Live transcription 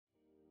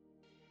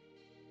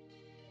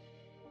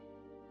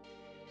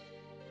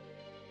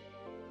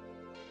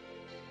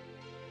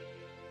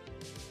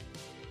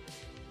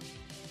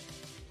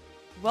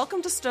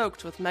Welcome to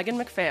Stoked with Megan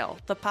McPhail,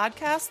 the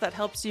podcast that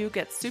helps you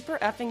get super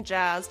effing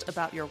jazzed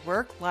about your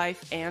work,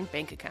 life, and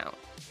bank account.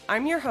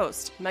 I'm your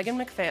host, Megan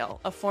McPhail,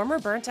 a former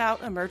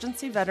burnt-out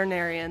emergency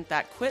veterinarian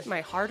that quit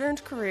my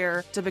hard-earned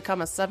career to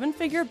become a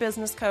seven-figure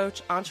business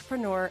coach,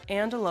 entrepreneur,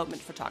 and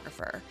elopement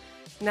photographer.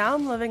 Now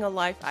I'm living a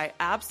life I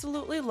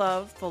absolutely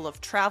love, full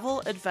of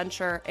travel,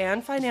 adventure,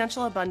 and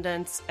financial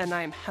abundance, and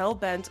I'm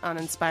hell-bent on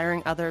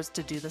inspiring others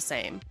to do the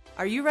same.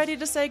 Are you ready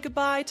to say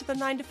goodbye to the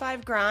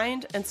 9-to-5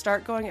 grind and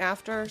start going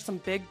after some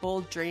big,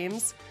 bold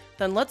dreams?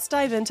 Then let's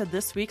dive into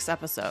this week's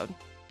episode.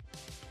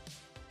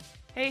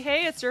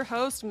 Hey, it's your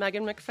host,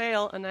 Megan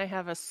McPhail, and I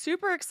have a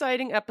super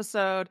exciting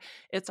episode.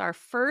 It's our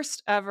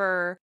first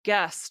ever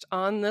guest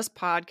on this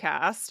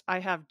podcast. I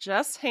have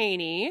Jess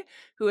Haney,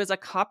 who is a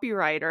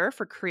copywriter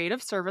for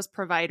creative service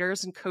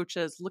providers and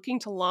coaches looking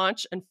to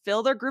launch and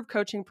fill their group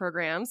coaching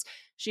programs.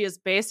 She is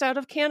based out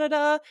of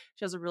Canada.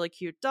 She has a really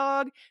cute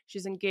dog.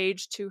 She's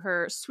engaged to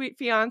her sweet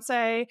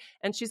fiance,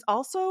 and she's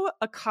also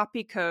a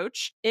copy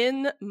coach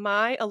in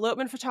my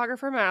elopement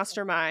photographer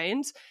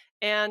mastermind.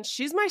 And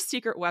she's my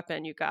secret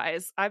weapon, you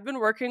guys. I've been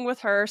working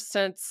with her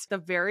since the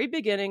very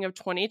beginning of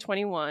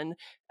 2021,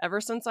 ever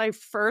since I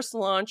first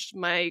launched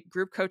my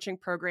group coaching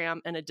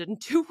program and it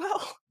didn't do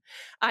well.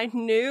 I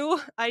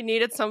knew I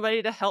needed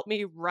somebody to help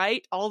me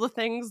write all the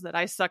things that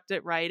I sucked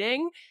at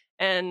writing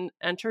and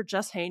enter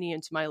Jess Haney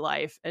into my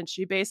life. And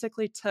she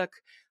basically took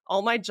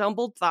all my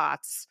jumbled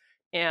thoughts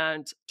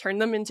and turned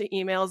them into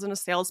emails and a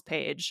sales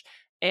page.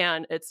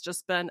 And it's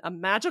just been a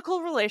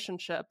magical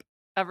relationship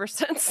ever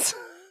since.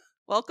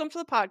 Welcome to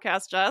the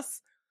podcast,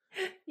 Jess.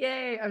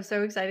 Yay. I'm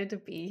so excited to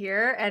be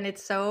here. And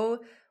it's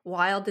so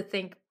wild to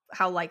think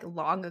how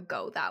long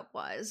ago that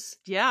was.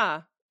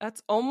 Yeah,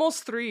 that's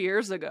almost 3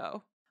 years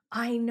ago.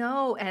 I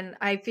know. And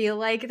I feel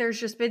like there's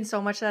just been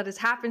so much that has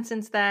happened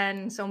since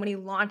then. So many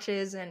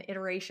launches and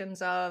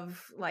iterations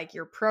of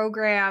your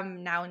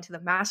program now into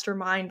the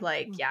mastermind.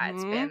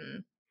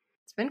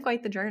 It's been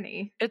quite the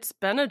journey. It's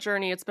been a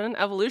journey. It's been an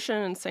evolution.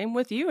 And same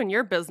with you and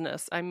your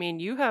business. I mean,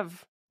 you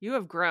have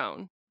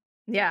grown.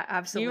 Yeah,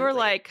 absolutely. You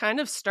were kind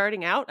of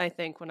starting out, I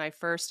think, when I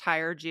first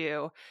hired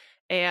you.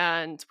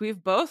 And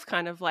we've both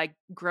kind of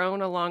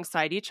grown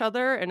alongside each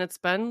other. And it's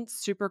been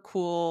super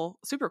cool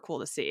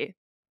to see.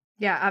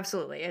 Yeah,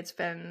 absolutely. It's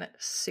been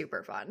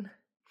super fun.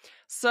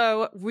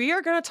 So we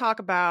are going to talk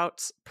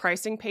about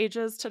pricing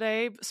pages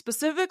today,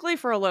 specifically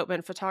for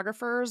elopement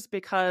photographers,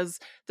 because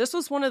this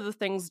was one of the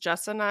things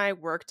Jess and I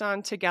worked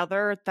on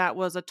together that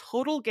was a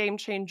total game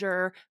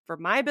changer for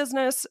my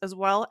business, as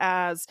well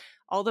as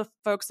all the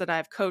folks that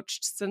I've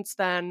coached since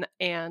then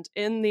and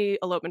in the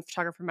elopement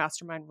photographer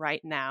mastermind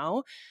right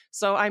now.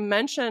 So I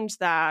mentioned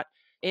that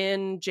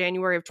in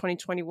January of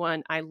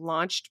 2021, I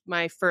launched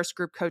my first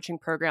group coaching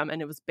program,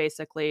 and it was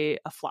basically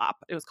a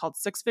flop. It was called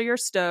Six Figure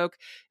Stoke.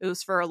 It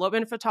was for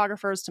elopement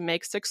photographers to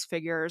make six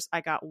figures.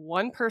 I got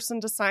one person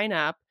to sign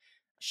up.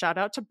 Shout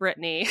out to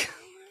Brittany.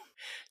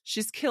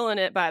 She's killing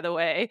it, by the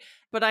way.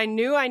 But I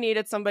knew I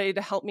needed somebody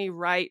to help me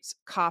write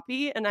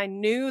copy, and I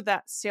knew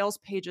that sales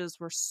pages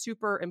were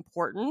super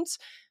important.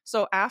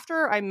 So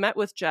after I met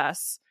with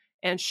Jess,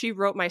 and she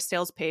wrote my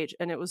sales page,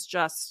 and it was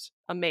just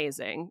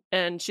amazing.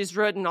 And she's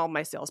written all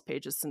my sales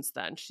pages since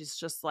then. She's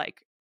just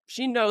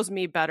she knows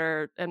me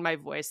better and my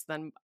voice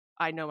than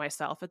I know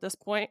myself at this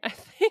point, I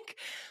think.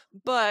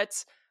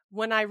 But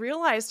when I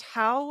realized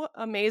how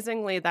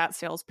amazingly that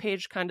sales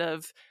page kind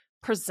of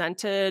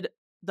presented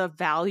the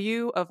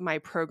value of my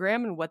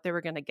program and what they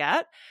were going to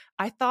get,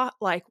 I thought,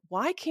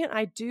 why can't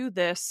I do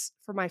this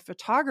for my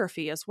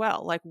photography as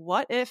well?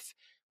 What if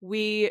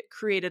we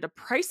created a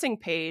pricing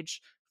page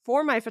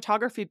for my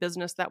photography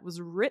business that was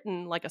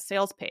written like a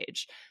sales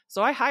page?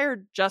 So I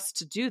hired Jess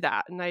to do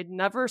that, and I'd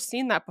never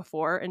seen that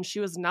before. And she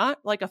was not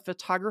a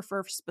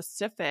photographer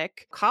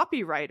specific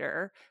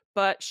copywriter,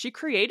 but she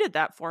created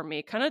that for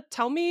me. Kind of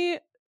tell me,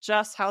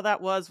 Jess, how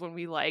that was when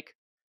we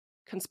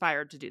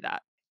conspired to do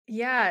that.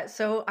 Yeah.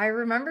 So I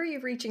remember you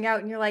reaching out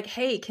and you're like,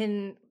 hey,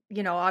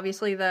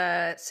 obviously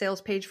the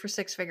sales page for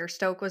Six Figure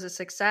Stoke was a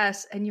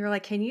success. And you're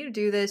like, can you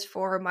do this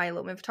for my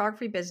elopement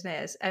photography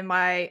business? And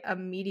my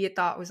immediate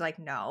thought was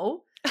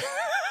no.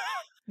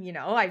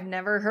 I've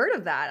never heard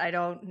of that. I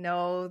don't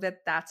know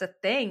that that's a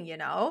thing,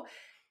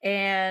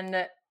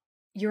 And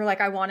you were like,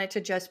 I want it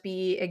to just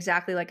be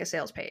exactly like a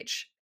sales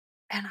page.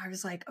 And I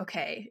was like,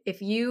 okay,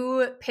 if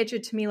you pitch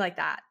it to me like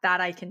that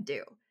I can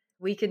do.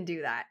 We can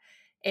do that.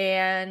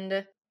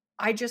 And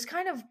I just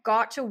kind of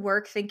got to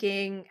work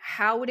thinking,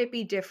 how would it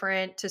be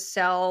different to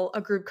sell a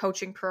group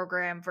coaching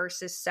program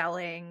versus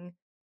selling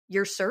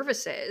your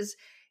services?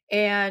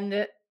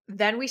 And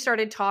then we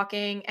started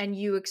talking, and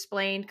you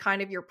explained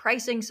kind of your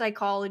pricing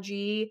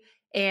psychology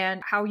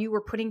and how you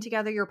were putting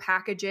together your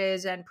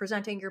packages and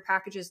presenting your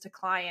packages to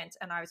clients.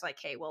 And I was like,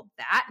 hey, well,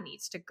 that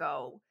needs to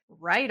go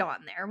right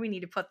on there. We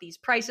need to put these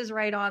prices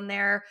right on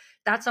there.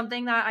 That's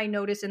something that I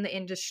notice in the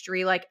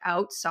industry,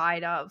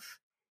 outside of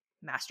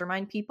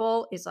mastermind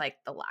people, is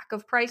the lack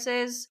of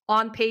prices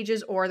on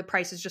pages, or the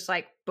price is just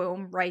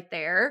boom right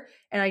there.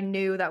 And I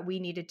knew that we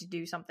needed to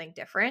do something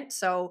different.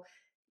 So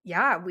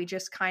yeah, we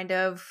just kind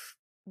of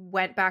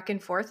went back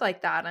and forth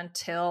like that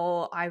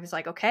until I was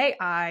like, okay,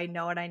 I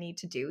know what I need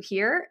to do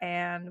here.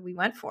 And we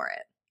went for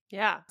it.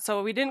 Yeah.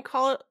 So we didn't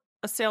call it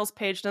a sales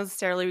page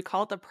necessarily. We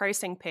call it the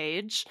pricing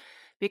page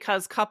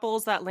because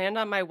couples that land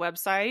on my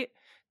website,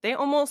 they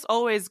almost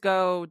always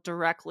go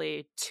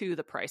directly to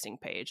the pricing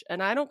page.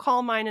 And I don't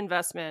call mine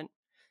investment.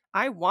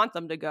 I want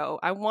them to go.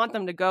 I want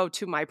them to go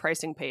to my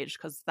pricing page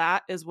because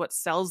that is what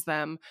sells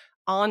them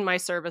on my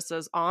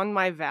services, on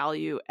my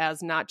value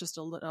as not just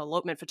an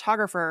elopement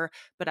photographer,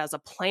 but as a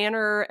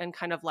planner and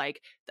kind of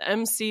like the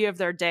MC of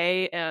their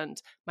day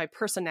and my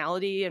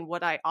personality and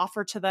what I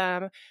offer to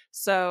them.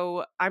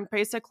 So I'm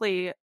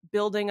basically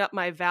building up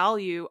my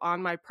value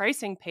on my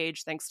pricing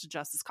page, thanks to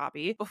Jess's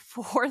copy,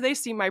 before they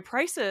see my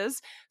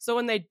prices. So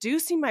when they do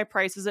see my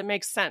prices, it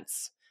makes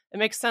sense. It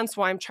makes sense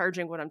why I'm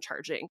charging what I'm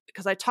charging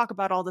because I talk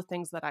about all the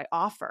things that I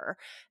offer.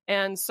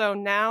 And so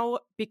now,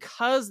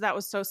 because that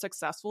was so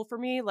successful for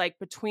me, like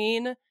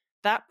between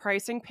that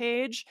pricing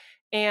page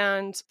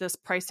and this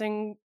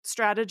pricing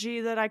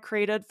strategy that I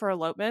created for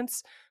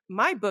elopements,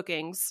 my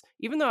bookings,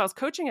 even though I was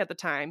coaching at the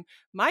time,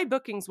 my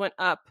bookings went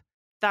up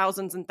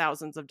thousands and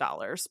thousands of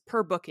dollars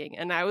per booking.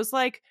 And I was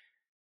like,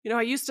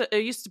 I used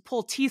to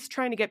pull teeth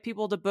trying to get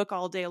people to book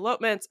all day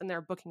elopements, and they're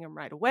booking them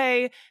right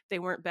away. They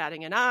weren't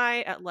batting an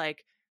eye at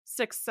like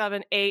 $6,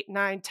 $7, $8,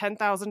 $9,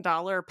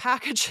 $10,000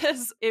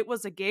 packages. It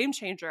was a game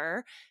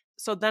changer.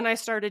 So then I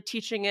started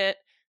teaching it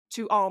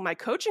to all my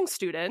coaching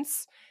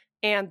students,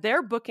 and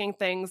they're booking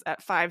things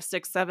at $5,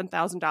 $6,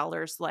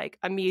 $7,000 like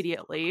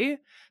immediately.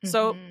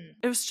 So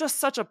it was just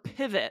such a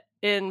pivot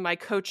in my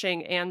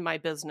coaching and my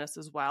business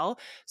as well.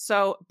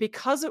 So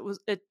because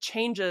it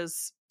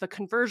changes the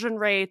conversion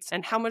rates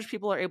and how much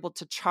people are able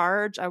to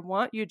charge, I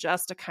want you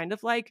just to kind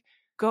of like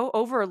go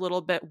over a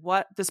little bit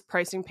what this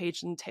pricing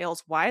page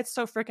entails, why it's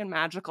so freaking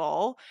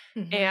magical,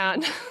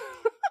 and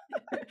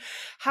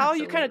how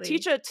you kind of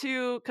teach it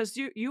to, because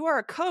you are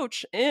a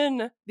coach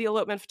in the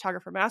Elopement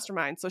Photographer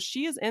Mastermind. So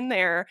she is in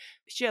there.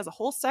 She has a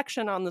whole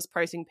section on this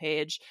pricing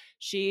page.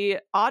 She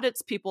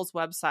audits people's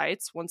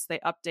websites once they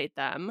update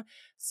them.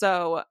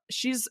 So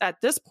she's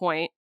at this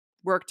point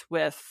worked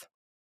with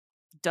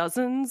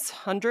dozens,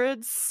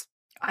 hundreds.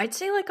 I'd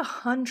say like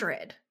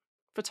 100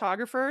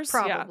 photographers.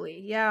 Probably.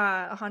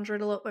 Yeah,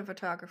 100 elopement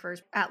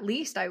photographers, at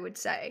least, I would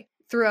say,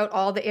 throughout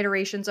all the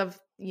iterations of,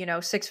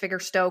 Six Figure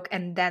Stoke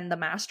and then the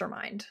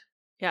mastermind.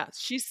 Yeah,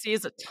 she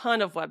sees a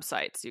ton of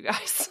websites, you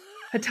guys.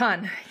 A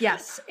ton,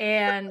 yes.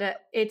 And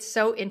it's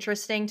so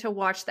interesting to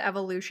watch the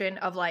evolution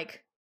of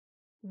like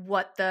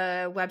what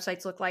the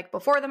websites look like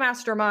before the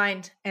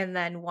mastermind and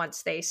then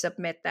once they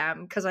submit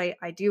them, because I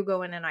do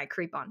go in and I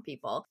creep on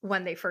people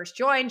when they first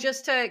join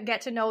just to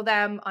get to know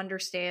them,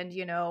 understand,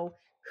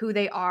 who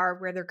they are,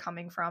 where they're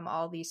coming from,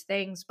 all these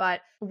things.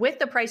 But with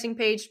the pricing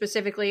page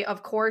specifically,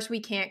 of course, we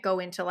can't go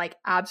into like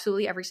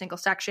absolutely every single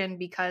section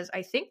because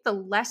I think the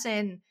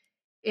lesson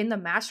in the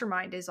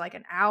mastermind is like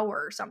an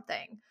hour or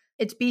something.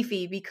 It's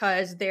beefy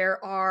because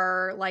there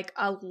are like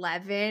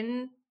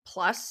 11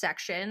 plus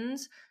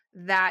sections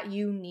that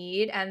you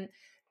need. And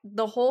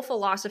the whole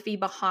philosophy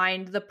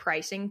behind the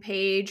pricing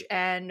page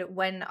and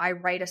when I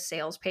write a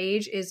sales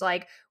page is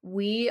like,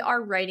 we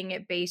are writing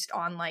it based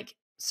on like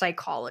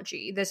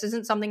psychology. This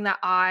isn't something that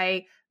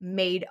I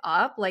made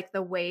up, like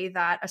the way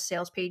that a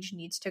sales page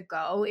needs to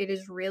go. It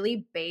is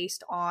really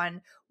based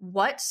on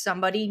what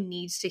somebody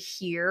needs to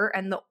hear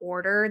and the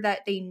order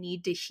that they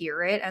need to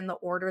hear it and the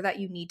order that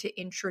you need to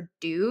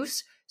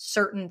introduce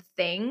certain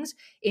things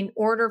in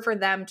order for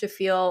them to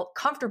feel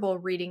comfortable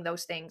reading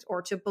those things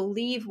or to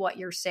believe what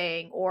you're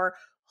saying or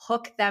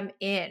hook them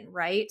in,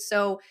 right?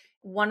 So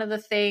one of the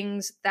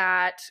things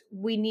that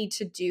we need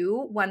to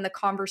do when the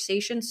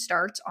conversation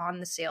starts on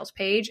the sales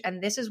page,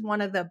 and this is one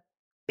of the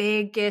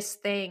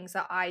biggest things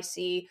that I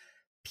see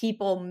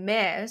people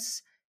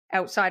miss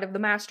outside of the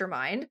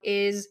mastermind,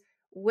 is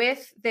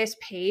with this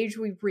page,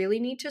 we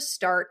really need to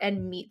start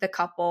and meet the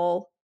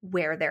couple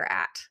where they're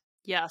at.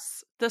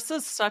 Yes, this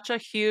is such a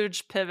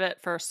huge pivot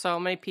for so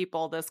many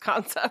people, this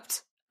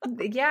concept.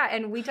 Yeah,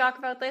 and we talk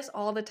about this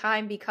all the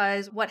time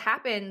because what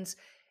happens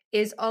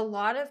is a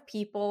lot of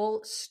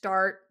people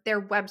start their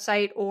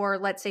website, or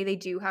let's say they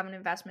do have an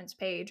investments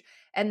page,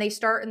 and they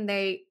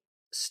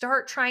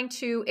start trying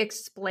to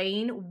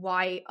explain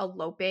why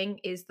eloping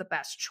is the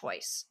best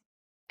choice.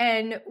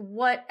 And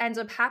what ends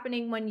up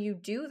happening when you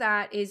do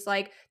that is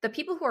like the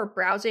people who are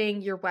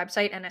browsing your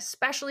website, and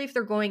especially if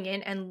they're going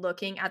in and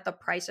looking at the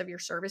price of your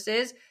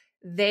services,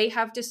 they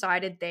have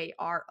decided they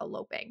are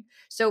eloping.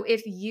 So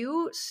if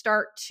you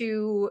start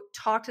to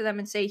talk to them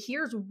and say,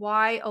 here's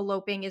why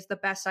eloping is the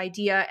best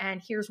idea,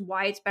 and here's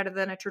why it's better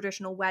than a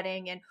traditional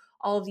wedding, and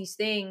all of these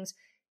things,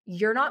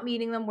 you're not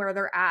meeting them where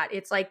they're at.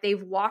 It's like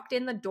they've walked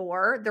in the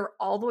door, they're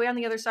all the way on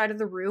the other side of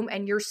the room,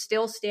 and you're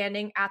still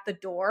standing at the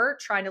door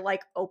trying to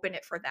like open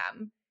it for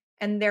them.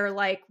 And they're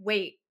like,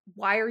 wait,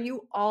 why are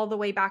you all the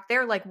way back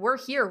there? Like, we're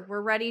here.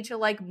 We're ready to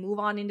like move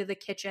on into the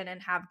kitchen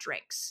and have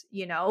drinks,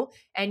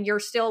 And you're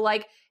still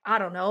like, I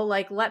don't know,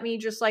 like, let me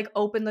just like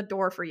open the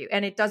door for you.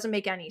 And it doesn't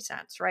make any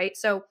sense, right?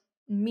 So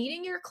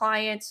meeting your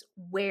clients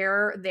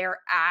where they're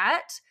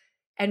at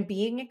and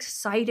being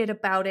excited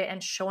about it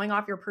and showing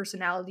off your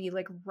personality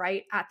like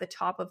right at the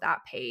top of that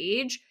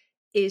page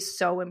is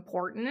so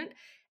important.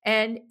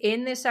 And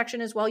in this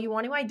section as well, you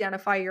want to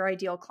identify your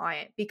ideal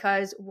client,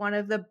 because one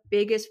of the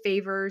biggest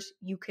favors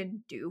you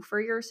can do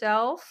for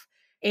yourself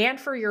and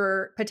for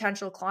your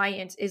potential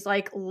clients is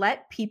like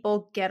let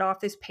people get off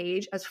this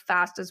page as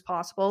fast as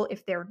possible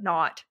if they're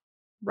not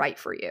right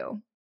for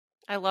you.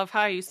 I love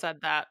how you said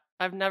that.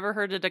 I've never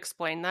heard it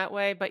explained that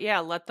way, but yeah,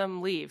 let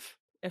them leave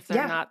if they're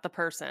Yeah, not the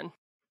person.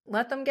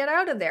 let them get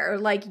out of there.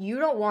 Like, you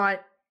don't want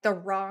the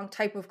wrong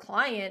type of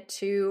client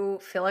to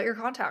fill out your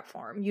contact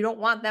form. You don't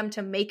want them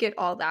to make it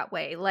all that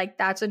way. Like,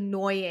 that's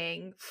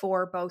annoying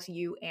for both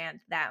you and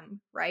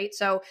them, right?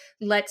 So,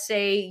 let's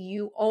say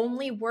you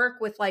only work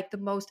with like the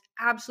most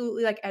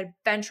absolutely like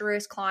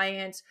adventurous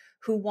clients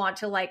who want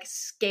to like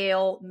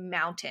scale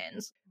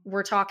mountains.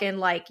 We're talking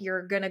like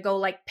you're going to go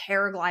like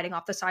paragliding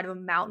off the side of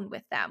a mountain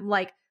with them.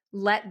 Like,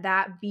 let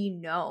that be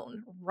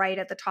known right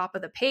at the top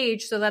of the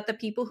page so that the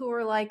people who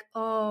are like,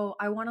 oh,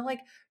 I want to like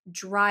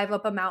drive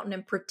up a mountain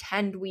and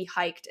pretend we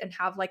hiked and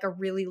have like a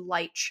really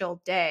light,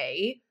 chill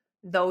day,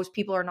 those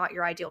people are not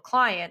your ideal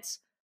clients.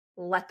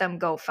 Let them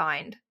go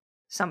find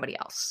somebody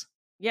else.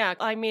 Yeah,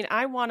 I mean,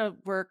 I want to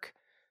work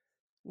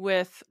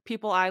with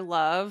people I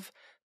love,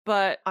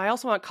 but I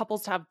also want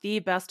couples to have the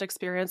best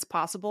experience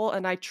possible.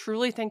 And I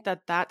truly think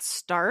that that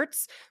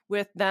starts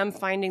with them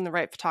finding the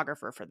right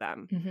photographer for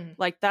them. Mm-hmm.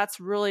 Like,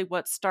 that's really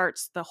what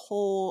starts the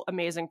whole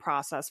amazing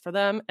process for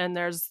them. And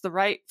there's the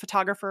right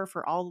photographer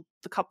for all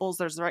the couples.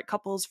 There's the right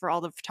couples for all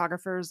the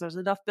photographers. There's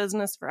enough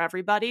business for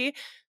everybody.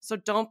 So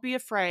don't be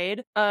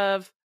afraid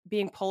of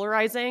being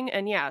polarizing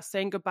and, yeah,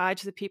 saying goodbye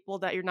to the people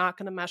that you're not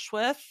going to mesh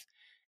with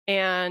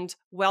and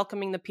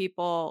welcoming the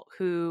people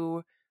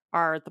who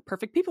are the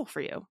perfect people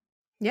for you.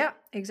 Yeah,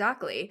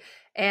 exactly.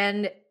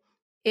 And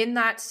in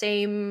that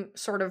same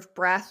sort of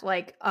breath,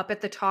 like up at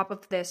the top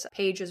of this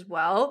page as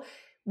well,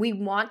 we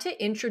want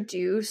to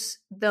introduce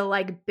the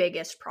like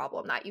biggest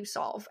problem that you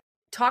solve.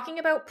 Talking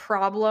about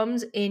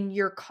problems in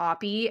your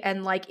copy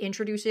and like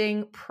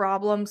introducing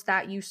problems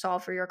that you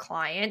solve for your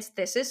clients,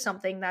 this is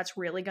something that's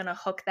really going to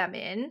hook them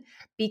in,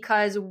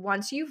 because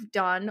once you've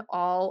done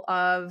all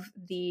of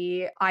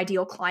the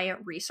ideal client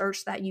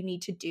research that you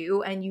need to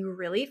do and you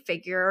really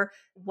figure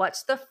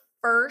what's the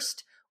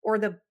first or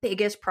the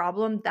biggest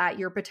problem that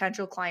your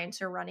potential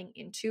clients are running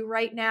into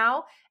right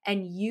now,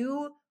 and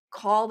you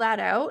call that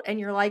out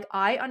and you're like,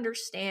 I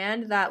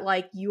understand that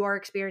like you are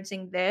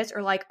experiencing this,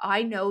 or like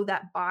I know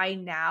that by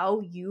now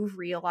you've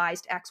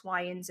realized X,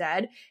 Y, and Z,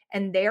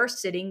 and they're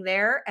sitting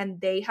there and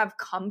they have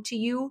come to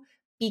you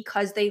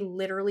because they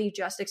literally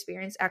just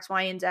experienced X,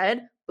 Y, and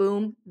Z.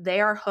 Boom, they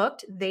are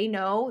hooked. They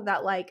know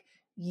that like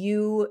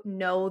you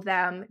know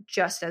them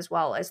just as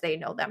well as they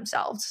know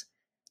themselves.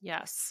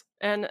 Yes.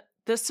 And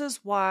this is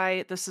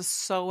why this is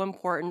so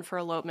important for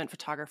elopement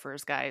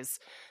photographers, guys.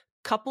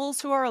 Couples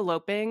who are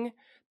eloping,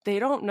 they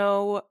don't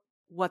know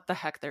what the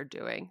heck they're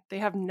doing. They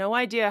have no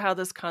idea how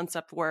this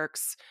concept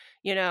works.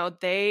 You know,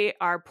 they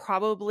are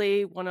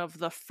probably one of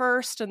the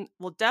first, and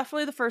well,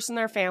 definitely the first in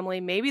their family,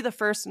 maybe the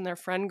first in their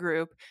friend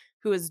group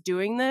who is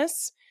doing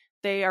this.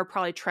 They are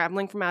probably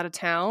traveling from out of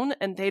town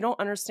and they don't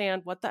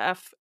understand what the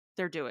F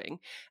they're doing.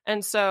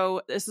 And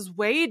so this is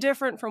way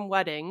different from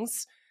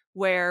weddings,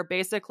 where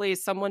basically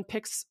someone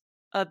picks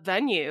a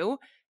venue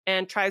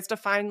and tries to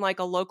find like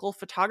a local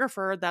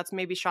photographer that's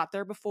maybe shot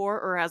there before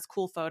or has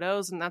cool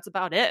photos, and that's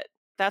about it.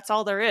 That's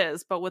all there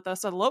is. But with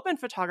us elopement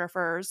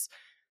photographers,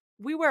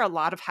 we wear a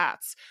lot of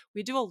hats.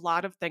 We do a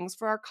lot of things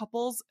for our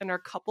couples, and our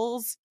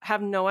couples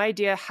have no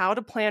idea how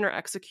to plan or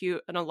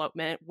execute an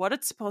elopement, what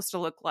it's supposed to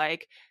look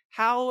like,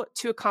 how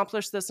to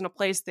accomplish this in a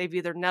place they've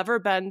either never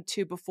been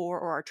to before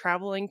or are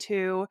traveling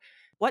to.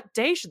 What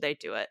day should they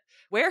do it?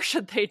 Where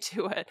should they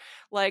do it?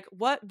 Like,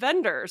 what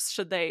vendors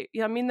should they?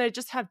 I mean, they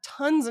just have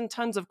tons and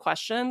tons of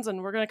questions,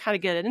 and we're going to kind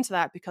of get into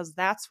that because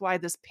that's why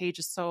this page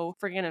is so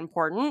freaking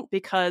important,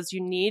 because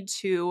you need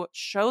to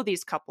show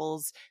these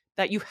couples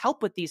that you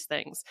help with these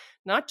things.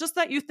 Not just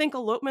that you think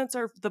elopements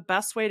are the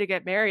best way to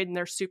get married and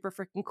they're super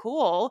freaking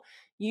cool.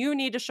 You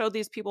need to show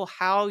these people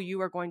how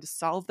you are going to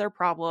solve their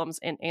problems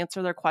and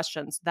answer their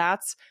questions.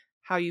 That's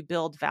how you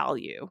build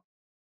value.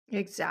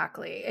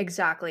 Exactly,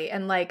 exactly.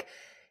 And like,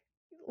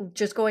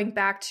 just going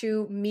back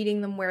to meeting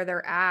them where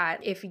they're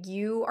at, if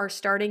you are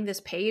starting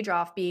this page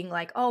off being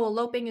like, oh,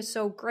 eloping is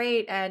so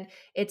great and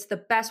it's the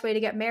best way to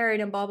get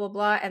married and blah, blah,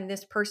 blah, and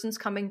this person's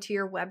coming to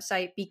your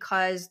website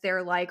because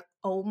they're like,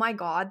 oh my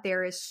God,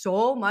 there is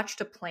so much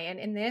to plan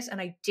in this. And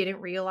I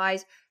didn't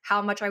realize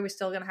how much I was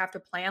still going to have to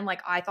plan.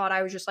 Like, I thought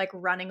I was just like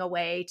running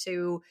away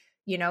to,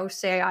 you know,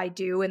 say I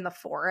do in the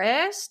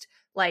forest,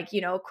 like,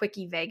 you know,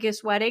 quickie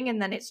Vegas wedding. And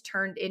then it's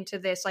turned into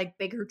this like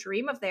bigger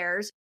dream of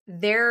theirs.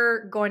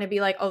 They're going to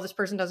be like, oh, this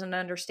person doesn't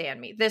understand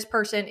me. This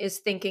person is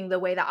thinking the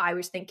way that I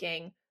was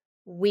thinking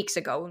weeks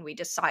ago when we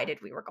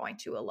decided we were going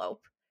to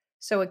elope.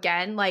 So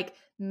again, like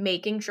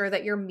making sure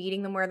that you're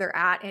meeting them where they're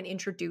at and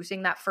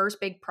introducing that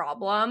first big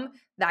problem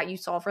that you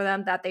solve for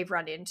them that they've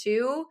run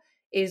into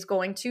is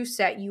going to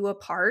set you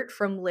apart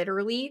from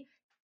literally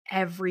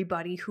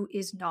everybody who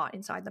is not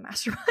inside the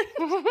mastermind.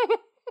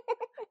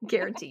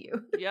 Guarantee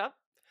you. Yep.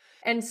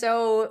 And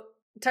so,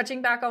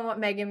 touching back on what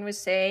Megan was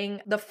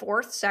saying, the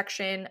fourth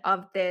section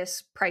of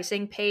this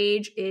pricing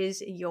page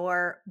is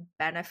your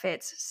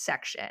benefits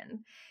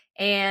section.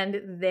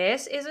 And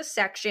this is a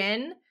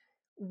section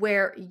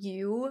where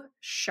you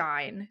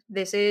shine.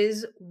 This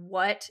is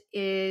what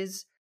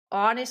is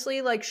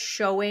honestly like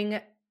showing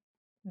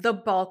the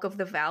bulk of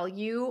the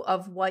value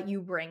of what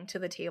you bring to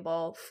the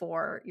table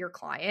for your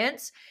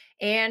clients.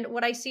 And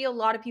what I see a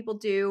lot of people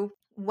do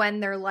when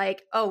they're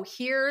like, oh,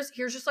 here's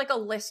just like a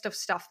list of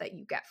stuff that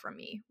you get from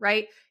me,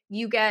 right?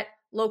 You get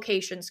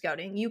location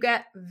scouting, you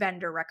get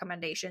vendor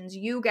recommendations,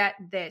 you get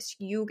this,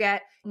 you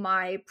get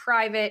my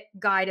private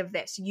guide of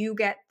this, you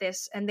get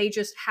this. And they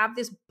just have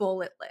this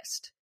bullet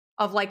list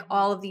of like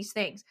all of these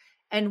things.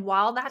 And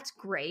while that's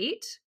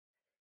great,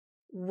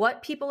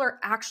 what people are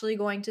actually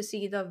going to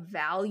see the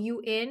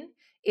value in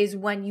is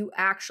when you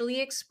actually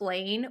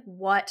explain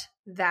what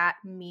that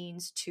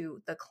means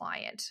to the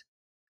client.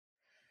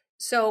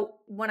 So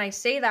when I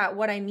say that,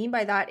 what I mean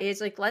by that is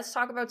like, let's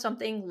talk about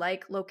something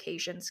like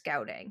location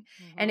scouting.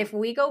 And if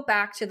we go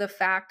back to the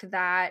fact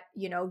that,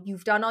 you know,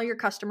 you've done all your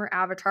customer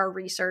avatar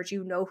research,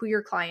 you know who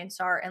your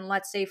clients are. And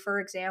let's say, for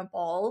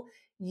example,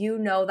 you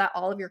know that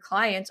all of your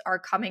clients are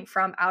coming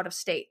from out of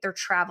state. They're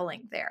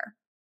traveling there.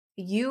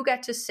 You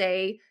get to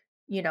say,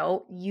 you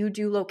know, you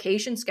do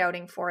location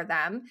scouting for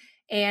them.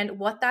 And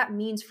what that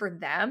means for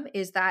them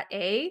is that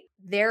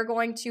they're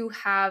going to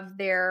have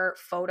their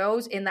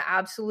photos in the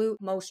absolute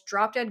most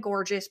drop dead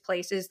gorgeous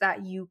places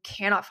that you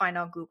cannot find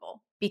on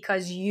Google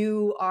because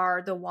you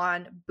are the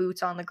one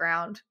boots on the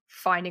ground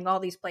finding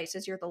all these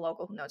places. You're the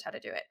local who knows how to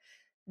do it.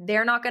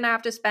 They're not going to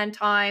have to spend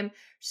time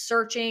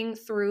searching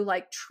through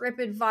like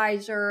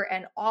TripAdvisor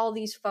and all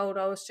these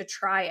photos to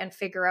try and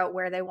figure out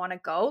where they want to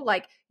go.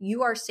 Like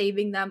you are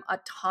saving them a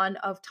ton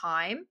of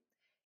time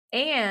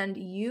and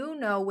you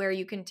know where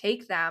you can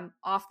take them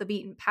off the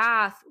beaten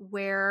path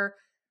where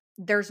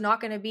there's not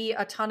going to be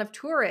a ton of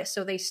tourists.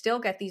 So they still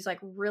get these like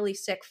really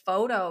sick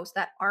photos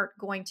that aren't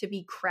going to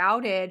be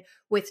crowded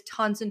with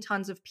tons and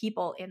tons of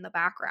people in the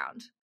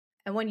background.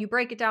 And when you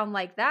break it down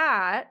like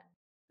that,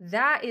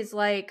 that is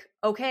like,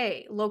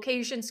 okay,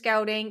 location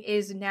scouting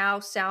is now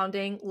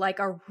sounding like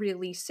a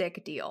really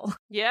sick deal.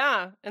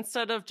 Yeah,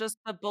 instead of just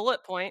a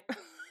bullet point.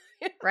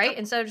 Right?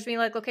 Instead of just being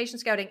like location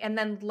scouting and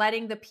then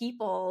letting the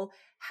people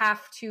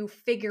have to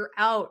figure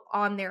out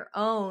on their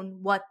own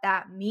what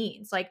that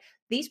means. Like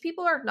these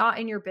people are not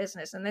in your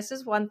business. And this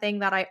is one thing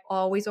that I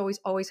always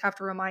have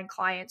to remind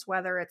clients,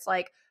 whether it's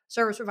like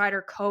service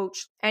provider,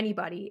 coach,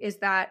 anybody, is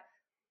that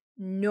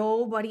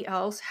nobody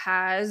else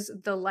has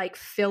the like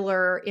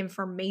filler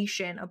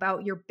information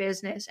about your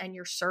business and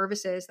your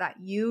services that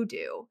you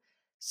do.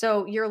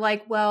 So you're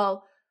like,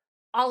 well,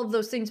 all of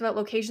those things about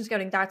location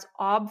scouting, that's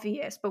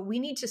obvious, but we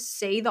need to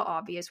say the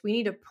obvious. We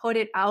need to put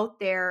it out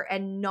there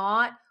and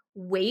not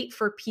wait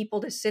for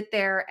people to sit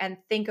there and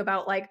think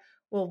about like,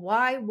 well,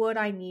 why would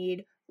I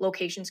need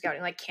location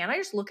scouting? Like, can't I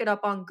just look it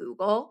up on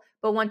Google?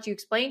 But once you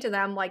explain to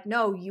them, like,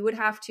 no, you would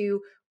have to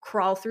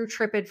crawl through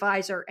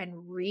TripAdvisor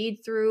and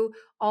read through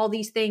all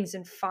these things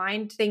and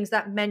find things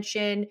that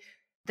mention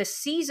the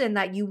season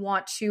that you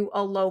want to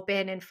elope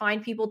in and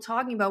find people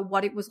talking about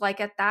what it was like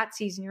at that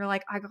season. You're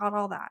like, I got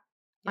all that.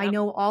 Yep. I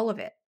know all of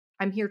it.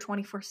 I'm here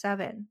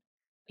 24/7.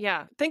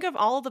 Yeah. Think of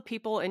all the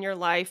people in your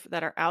life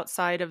that are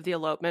outside of the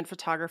elopement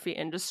photography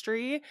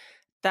industry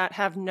that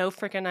have no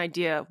freaking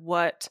idea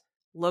what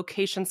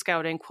location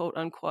scouting, quote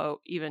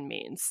unquote, even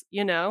means.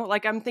 You know,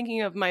 like I'm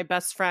thinking of my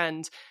best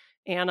friend,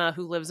 Anna,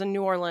 who lives in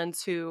New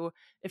Orleans, who,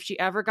 if she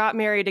ever got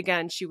married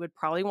again, she would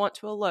probably want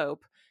to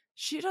elope.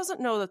 She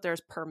doesn't know that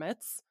there's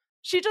permits.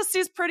 She just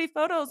sees pretty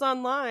photos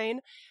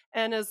online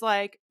and is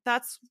like,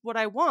 that's what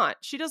I want.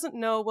 She doesn't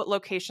know what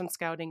location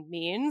scouting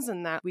means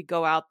and that we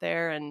go out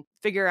there and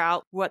figure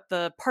out what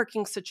the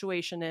parking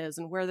situation is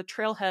and where the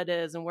trailhead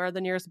is and where the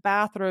nearest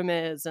bathroom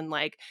is. And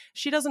like,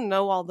 she doesn't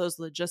know all those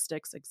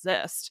logistics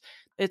exist.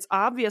 It's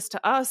obvious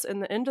to us in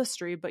the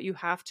industry, but you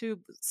have to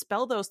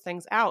spell those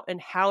things out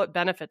and how it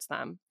benefits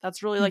them.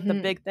 That's really like the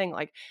big thing.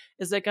 Like,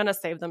 is it going to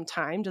save them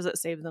time? Does it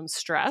save them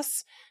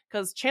stress?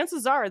 Because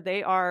chances are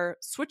they are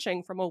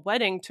switching from a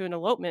wedding to an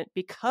elopement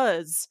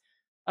because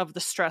of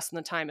the stress and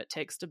the time it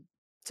takes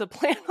to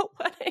plan a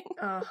wedding.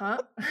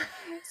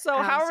 So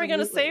how are we going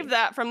to save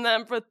that from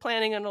them for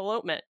planning an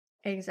elopement?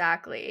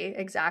 Exactly.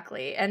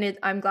 And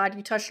I'm glad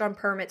you touched on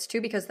permits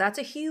too, because that's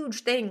a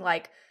huge thing.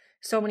 Like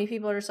so many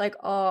people are just like,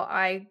 oh,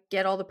 I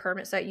get all the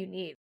permits that you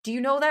need. Do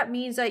you know that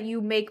means that you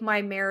make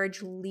my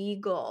marriage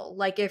legal?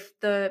 Like if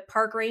the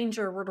park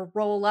ranger were to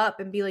roll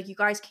up and be like, you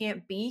guys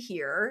can't be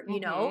here,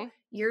 you know,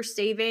 you're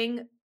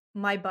saving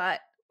my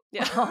butt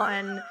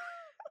on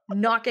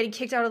not getting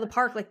kicked out of the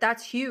park. Like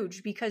that's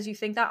huge because you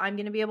think that I'm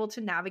going to be able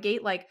to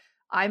navigate. Like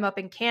I'm up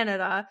in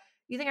Canada.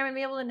 You think I'm going to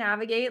be able to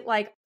navigate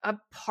like a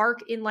park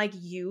in like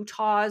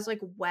Utah's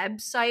like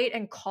website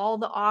and call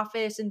the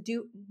office and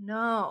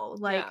no,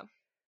 like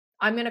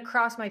I'm going to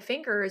cross my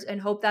fingers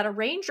and hope that a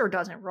ranger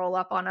doesn't roll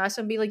up on us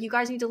and be like, you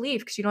guys need to leave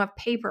because you don't have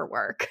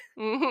paperwork.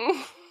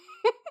 Mhm.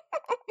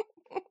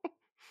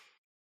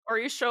 Or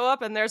you show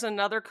up and there's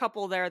another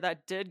couple there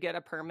that did get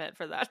a permit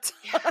for that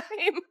Yeah.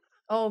 time.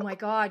 Oh my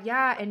God.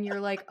 Yeah. And you're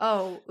like,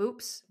 oh,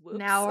 oops. Whoops.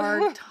 Now our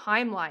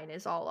timeline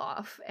is all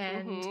off.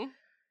 And Mhm.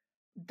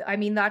 I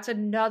mean, that's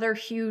another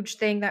huge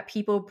thing that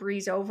people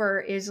breeze over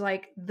is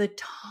like the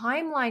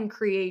timeline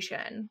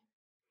creation.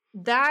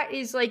 That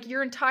is like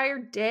your entire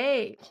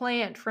day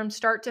planned from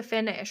start to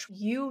finish.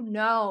 You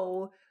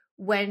know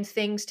when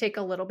things take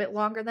a little bit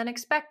longer than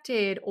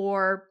expected,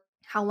 or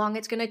how long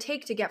it's going to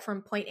take to get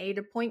from point A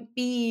to point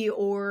B,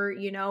 or,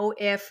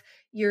 if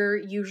you're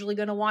usually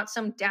going to want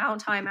some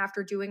downtime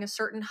after doing a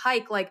certain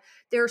hike. Like,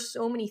 there are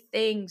so many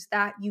things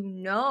that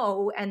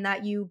and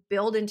that you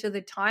build into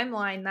the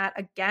timeline that,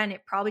 again,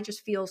 it probably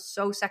just feels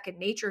so second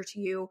nature to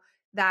you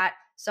that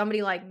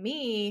somebody like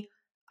me,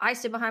 I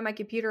sit behind my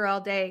computer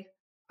all day.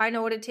 I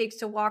know what it takes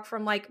to walk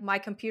from like my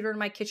computer to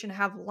my kitchen to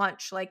have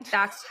lunch. Like,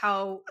 that's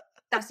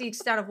the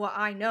extent of what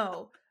I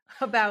know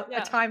about a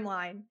Yeah.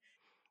 timeline.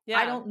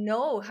 I Yeah. don't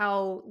know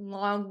how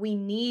long we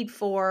need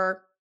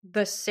for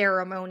the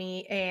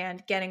ceremony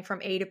and getting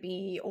from A to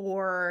B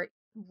or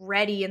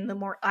ready in the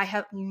morning. I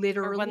have Or when the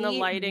literally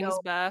lighting's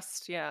no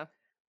best. Yeah.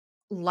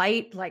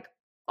 light, like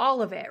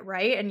all of it,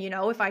 right? And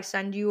if I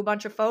send you a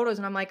bunch of photos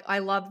and I'm like, I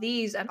love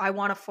these and I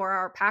want a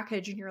 4-hour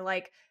package, and you're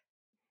like,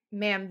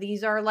 ma'am,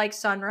 these are like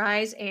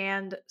sunrise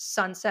and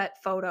sunset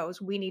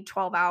photos. We need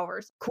 12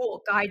 hours.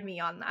 Cool. Guide me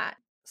on that.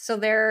 So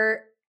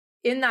there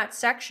in that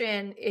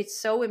section, it's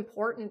so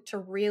important to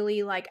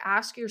really like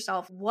ask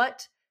yourself,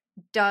 what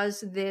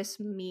does this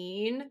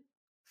mean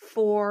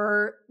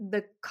for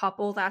the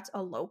couple that's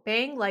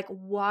eloping? Like,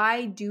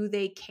 why do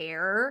they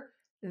care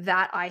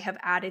that I have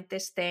added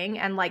this thing?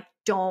 And like,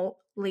 don't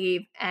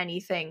leave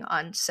anything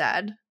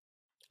unsaid.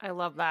 I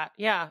love that.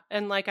 Yeah.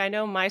 And like, I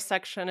know my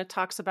section, it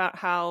talks about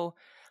how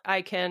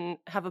I can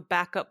have a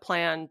backup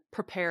plan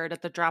prepared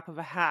at the drop of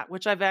a hat,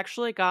 which I've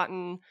actually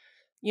gotten,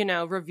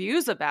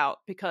 reviews about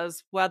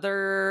because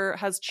weather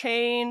has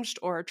changed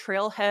or a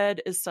trailhead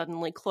is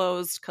suddenly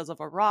closed because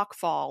of a rock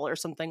fall or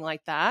something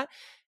like that.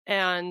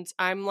 And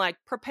I'm like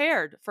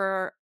prepared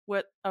for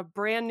what a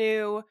brand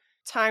new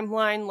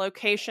timeline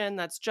location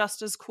that's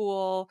just as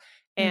cool.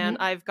 And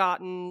Mm-hmm. I've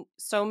gotten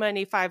so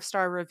many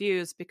 5-star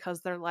reviews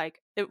because they're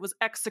like, it was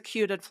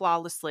executed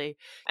flawlessly.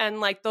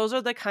 And like, those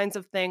are the kinds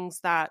of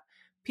things that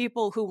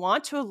people who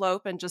want to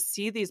elope and just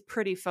see these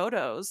pretty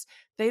photos,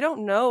 they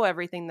don't know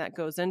everything that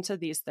goes into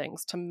these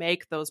things to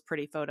make those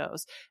pretty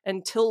photos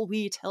until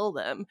we tell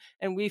them.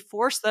 And we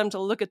force them to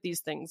look at these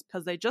things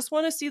because they just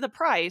want to see the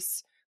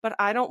price. But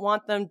I don't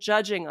want them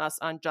judging us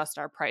on just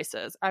our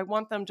prices. I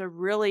want them to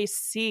really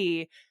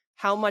see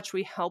how much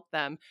we help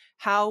them,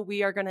 how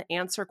we are going to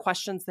answer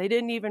questions they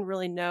didn't even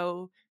really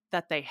know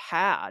that they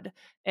had.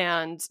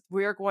 And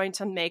we're going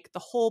to make the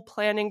whole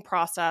planning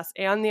process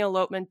and the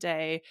elopement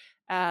day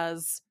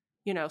as,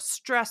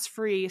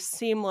 stress-free,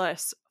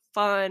 seamless,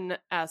 fun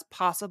as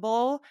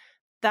possible.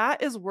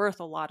 That is worth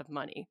a lot of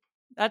money.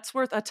 That's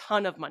worth a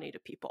ton of money to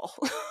people.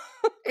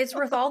 It's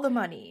worth all the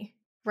money,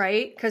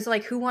 right? Because,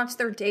 like, who wants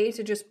their day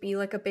to just be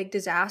like a big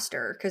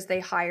disaster because they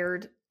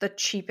hired the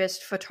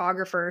cheapest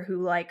photographer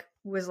who, like,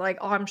 was like,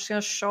 oh, I'm just going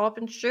to show up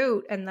and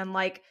shoot. And then,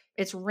 like,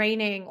 it's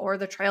raining or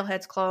the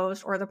trailhead's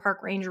closed or the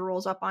park ranger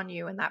rolls up on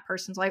you and that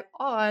person's like,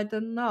 oh, I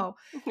didn't know.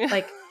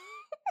 Like,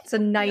 it's a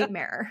Yeah.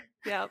 nightmare.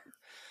 Yeah.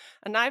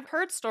 And I've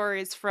heard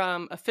stories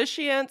from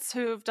officiants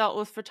who've dealt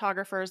with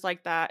photographers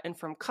like that, and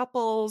from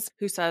couples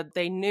who said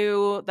they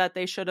knew that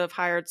they should have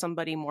hired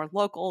somebody more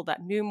local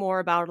that knew more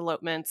about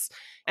elopements.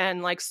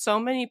 And like,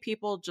 so many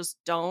people just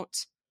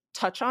don't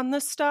touch on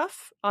this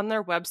stuff on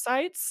their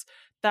websites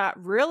that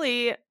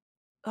really,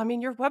 I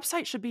mean, your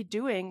website should be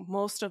doing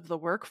most of the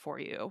work for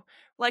you,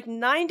 like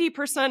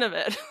 90% of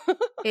it.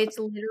 It's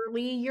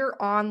literally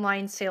your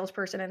online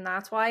salesperson, and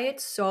that's why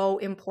it's so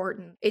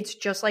important. It's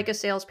just like a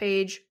sales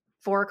page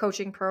for a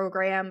coaching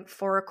program,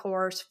 for a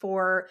course,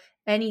 for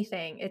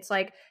anything. It's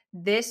like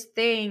this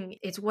thing,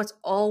 it's what's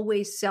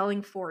always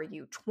selling for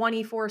you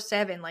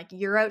 24/7. Like,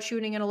 you're out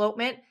shooting an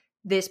elopement,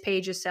 this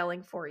page is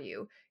selling for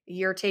you.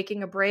 You're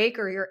taking a break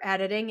or you're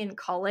editing and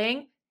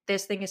culling,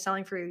 this thing is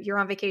selling for you. You're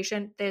on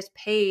vacation, this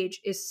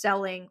page is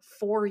selling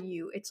for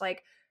you. It's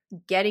like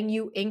getting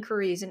you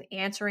inquiries and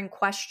answering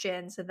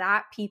questions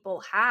that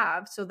people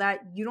have so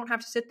that you don't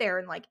have to sit there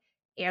and like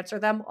answer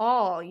them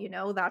all.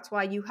 That's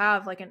why you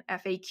have like an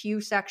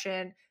FAQ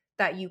section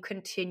that you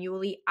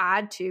continually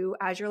add to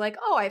as you're like,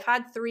 oh, I've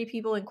had 3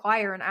 people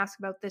inquire and ask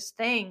about this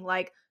thing.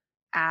 Like,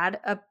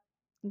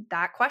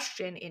 that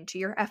question into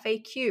your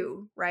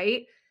FAQ,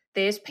 right?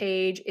 This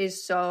page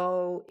is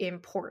so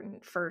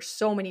important for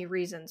so many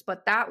reasons,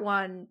 but that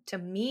one to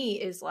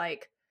me is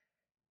like,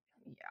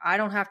 I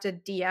don't have to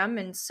DM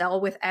and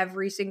sell with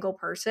every single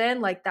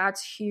person. Like,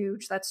 that's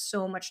huge. That's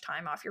so much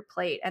time off your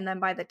plate. And then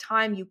by the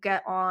time you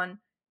get on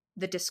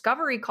the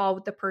discovery call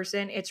with the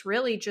person, it's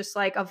really just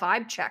like a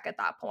vibe check at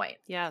that point.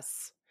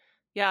 Yes.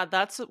 Yeah,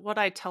 that's what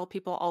I tell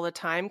people all the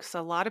time because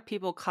a lot of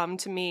people come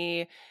to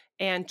me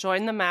and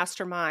join the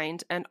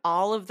mastermind, and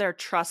all of their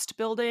trust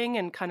building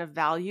and kind of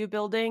value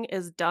building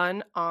is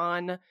done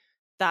on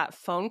that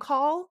phone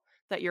call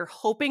that you're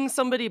hoping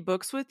somebody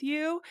books with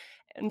you.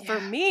 And for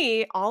Yeah.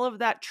 me, all of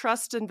that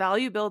trust and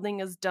value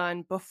building is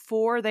done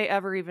before they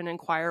ever even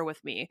inquire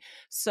with me.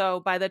 So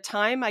by the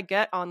time I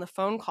get on the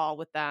phone call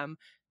with them,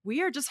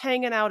 we are just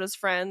hanging out as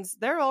friends.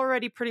 They're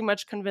already pretty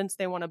much convinced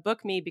they want to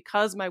book me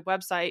because my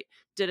website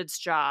did its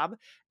job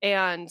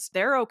and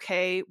they're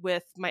okay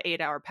with my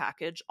 8-hour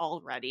package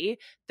already.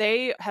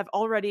 They have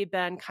already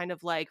been kind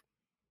of like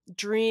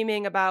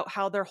dreaming about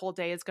how their whole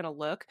day is going to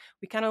look.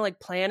 We kind of like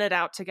plan it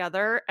out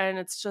together and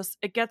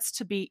it gets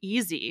to be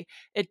easy.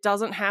 It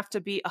doesn't have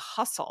to be a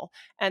hustle.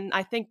 And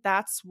I think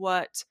that's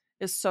what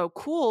is so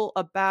cool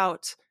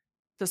about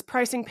this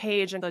pricing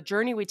page and the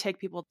journey we take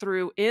people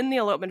through in the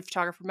Elopement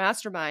Photographer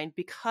Mastermind,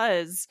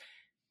 because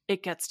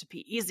it gets to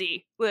be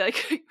easy.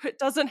 Like it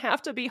doesn't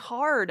have to be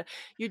hard.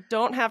 You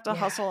don't have to Yeah.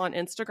 hustle on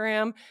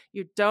Instagram.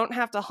 You don't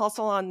have to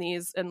hustle on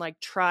these and like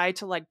try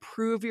to like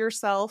prove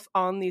yourself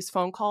on these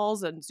phone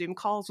calls and Zoom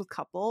calls with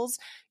couples.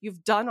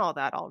 You've done all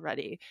that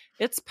already.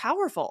 It's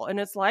powerful and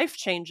it's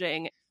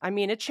life-changing. I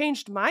mean, it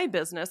changed my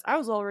business. I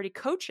was already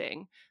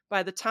coaching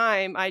by the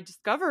time I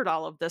discovered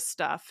all of this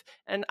stuff.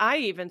 And I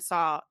even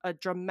saw a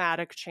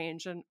dramatic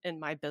change in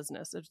my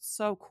business. It's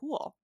so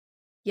cool.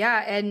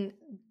 Yeah, and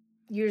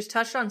you just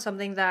touched on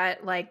something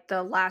that, like,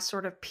 the last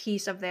sort of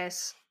piece of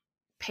this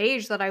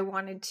page that I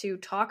wanted to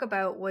talk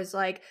about was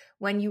like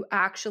when you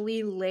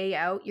actually lay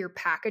out your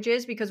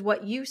packages, because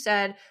what you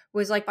said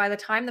was like by the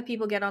time the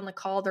people get on the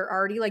call, they're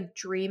already like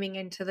dreaming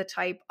into the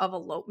type of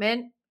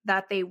elopement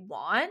that they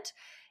want.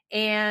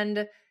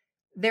 And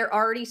they're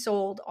already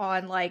sold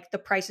on like the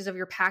prices of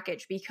your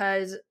package,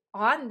 because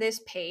on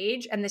this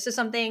page, and this is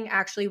something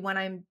actually when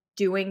I'm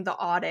doing the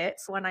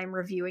audits, when I'm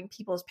reviewing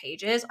people's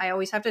pages, I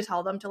always have to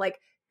tell them to like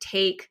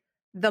take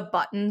the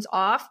buttons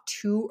off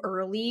too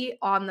early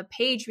on the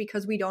page,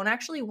 because we don't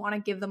actually want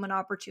to give them an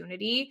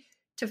opportunity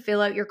to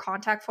fill out your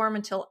contact form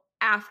until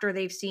after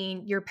they've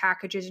seen your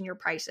packages and your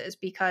prices,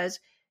 because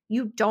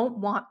you don't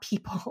want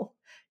people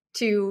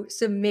to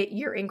submit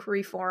your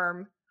inquiry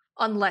form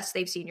unless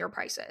they've seen your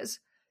prices.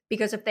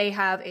 Because if they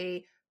have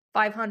a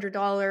 $500,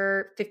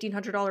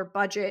 $1,500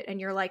 budget and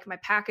you're like, my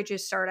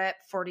packages start at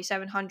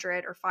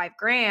 4,700 or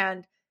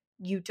 $5,000,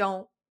 you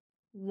don't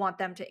want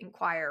them to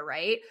inquire,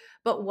 right?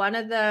 But one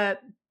of the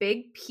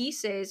big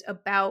pieces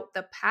about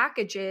the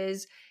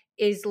packages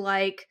is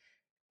like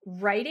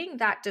writing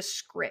that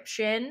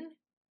description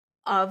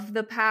of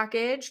the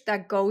package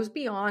that goes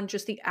beyond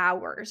just the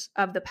hours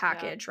of the Yeah.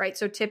 package, right?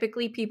 So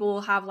typically people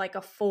will have like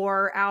a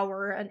 4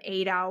 hour, an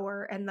 8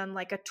 hour, and then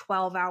like a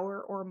 12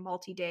 hour or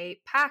multi day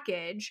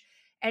package.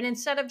 And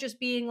instead of just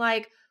being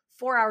like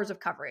 4 hours of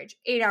coverage,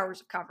 8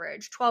 hours of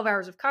coverage, 12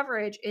 hours of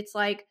coverage, it's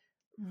like,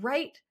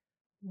 write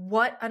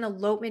what an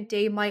elopement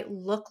day might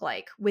look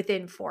like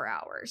within 4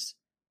 hours.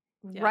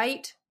 Yes.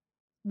 Write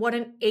what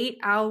an 8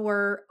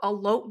 hour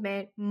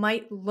elopement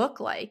might look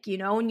like, you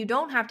know, and you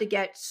don't have to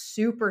get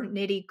super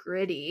nitty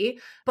gritty,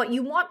 but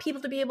you want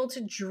people to be able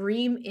to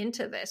dream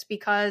into this,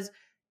 because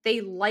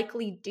they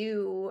likely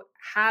do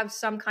have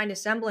some kind of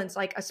semblance,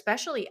 like,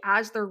 especially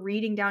as they're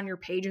reading down your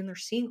page and they're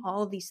seeing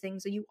all of these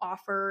things that you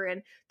offer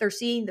and they're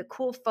seeing the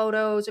cool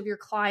photos of your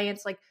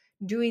clients, like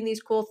doing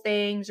these cool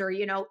things, or,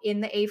 you know, in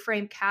the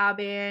A-frame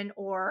cabin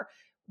or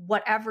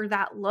whatever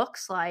that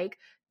looks like.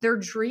 They're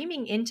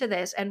dreaming into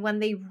this. And when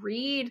they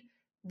read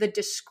the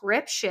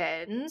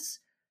descriptions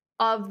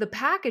of the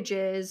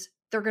packages,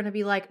 they're going to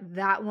be like,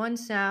 that one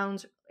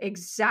sounds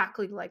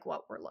exactly like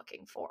what we're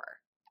looking for.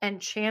 And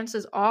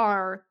chances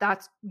are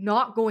that's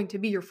not going to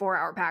be your 4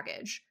 hour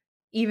package,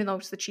 even though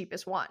it's the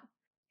cheapest one.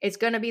 It's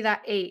going to be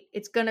that 8,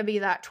 it's going to be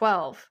that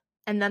 12.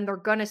 And then they're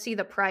going to see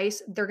the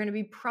price. They're going to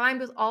be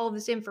primed with all of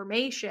this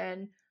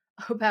information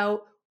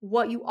about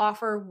what you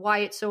offer, why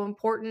it's so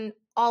important,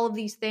 all of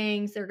these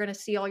things. They're going to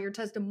see all your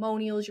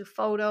testimonials, your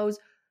photos,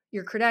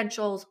 your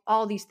credentials,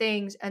 all these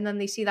things. And then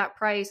they see that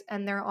price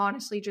and they're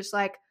honestly just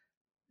like,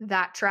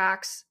 that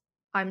tracks.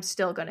 I'm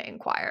still going to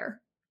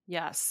inquire.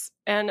 Yes.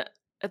 And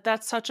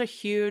that's such a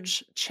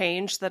huge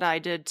change that I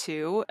did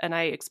too. And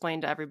I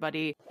explained to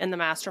everybody in the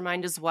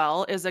mastermind as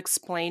well, is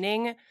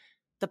explaining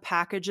the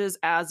packages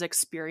as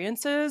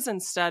experiences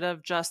instead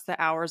of just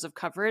the hours of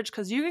coverage.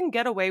 Because you can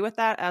get away with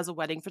that as a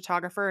wedding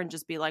photographer and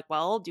just be like,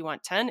 well, do you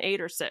want 10,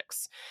 8, or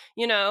 6?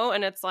 You know,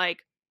 and it's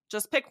like,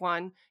 just pick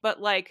one. But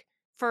like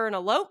for an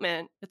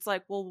elopement, it's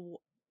like,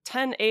 well,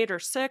 10, 8, or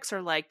 6,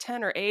 or like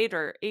 10 or 8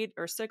 or 8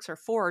 or 6 or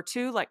 4 or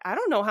 2. Like, I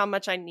don't know how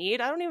much I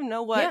need. I don't even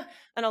know what Yeah.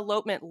 an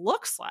elopement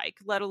looks like,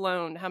 let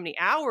alone how many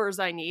hours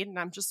I need. And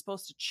I'm just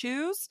supposed to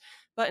choose.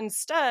 But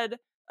instead,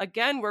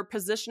 again, we're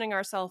positioning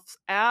ourselves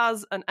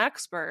as an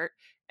expert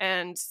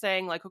and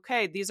saying like,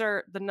 okay, these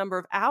are the number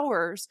of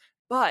hours,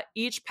 but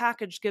each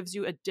package gives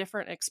you a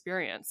different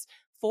experience.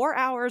 4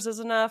 hours is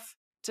enough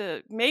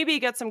to maybe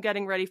get some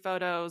getting ready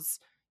photos,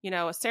 you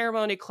know, a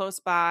ceremony close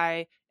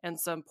by and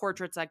some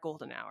portraits at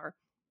golden hour.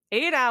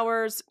 8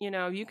 hours,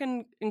 you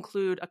can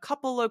include a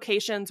couple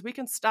locations. We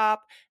can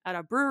stop at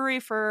a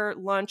brewery for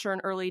lunch or an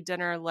early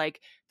dinner.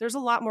 Like there's a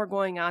lot more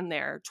going on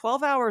there.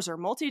 12 hours or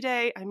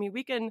multi-day. I mean,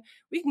 we can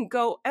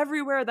go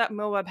everywhere that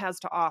Moab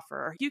has to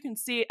offer. You can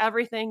see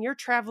everything. You're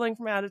traveling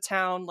from out of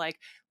town. Like,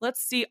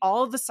 let's see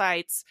all of the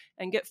sites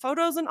and get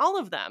photos in all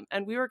of them.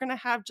 And we were going to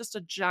have just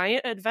a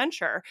giant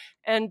adventure.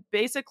 And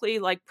basically,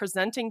 like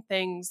presenting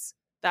things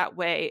that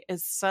way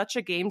is such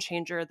a game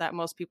changer that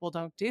most people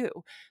don't do.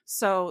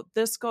 So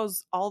this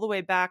goes all the way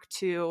back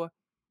to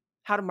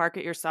how to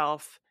market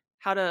yourself,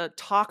 how to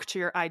talk to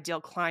your ideal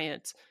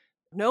client,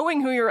 knowing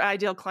who your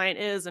ideal client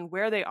is and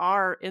where they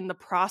are in the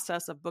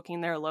process of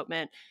booking their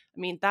elopement. I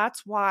mean,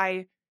 that's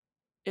why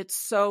it's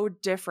so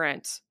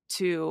different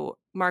to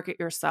market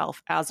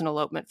yourself as an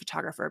elopement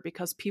photographer,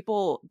 because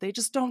people, they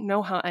just don't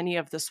know how any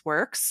of this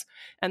works.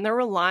 And they're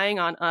relying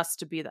on us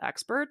to be the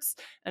experts.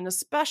 And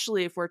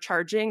especially if we're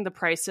charging the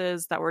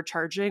prices that we're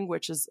charging,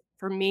 which is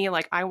for me,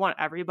 like I want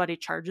everybody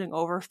charging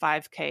over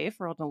 5K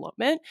for an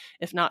elopement,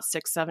 if not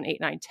 6, 7,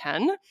 8, 9,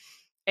 10.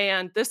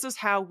 And this is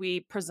how we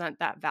present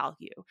that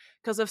value.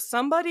 Because if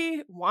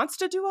somebody wants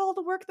to do all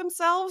the work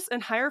themselves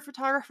and hire a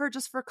photographer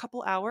just for a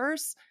couple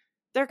hours,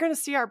 they're going to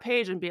see our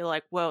page and be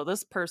like, whoa,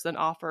 this person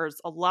offers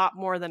a lot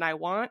more than I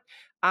want.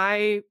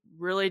 I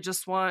really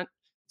just want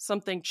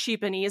something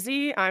cheap and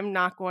easy. I'm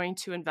not going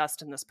to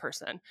invest in this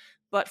person.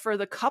 But for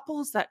the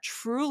couples that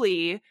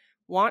truly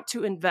want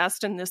to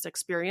invest in this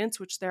experience,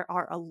 which there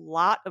are a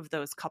lot of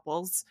those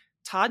couples,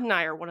 Todd and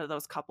I are one of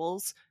those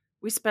couples.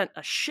 We spent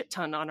a shit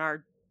ton on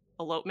our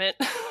elopement.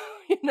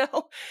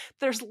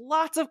 There's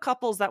lots of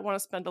couples that want to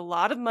spend a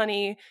lot of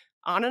money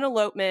on an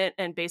elopement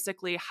and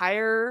basically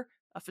hire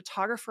a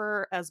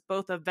photographer as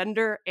both a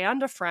vendor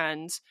and a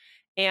friend.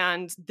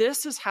 And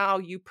this is how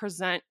you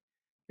present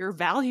your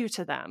value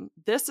to them.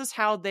 This is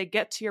how they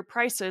get to your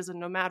prices. And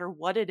no matter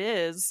what it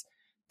is,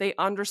 they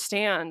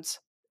understand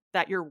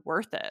that you're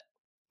worth it.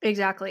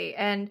 Exactly.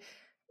 And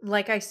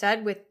like I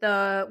said, with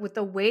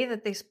the way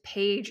that this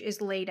page is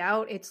laid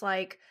out, it's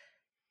like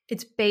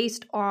it's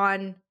based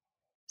on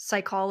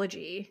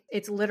psychology.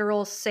 It's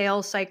literal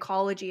sales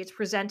psychology. It's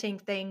presenting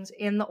things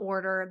in the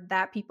order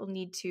that people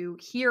need to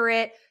hear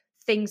it,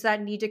 things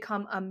that need to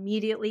come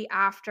immediately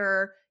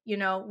after.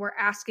 We're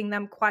asking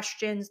them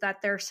questions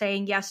that they're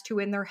saying yes to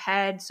in their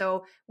head.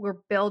 So we're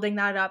building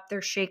that up.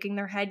 They're shaking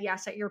their head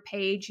yes at your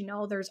page.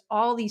 There's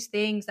all these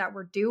things that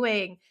we're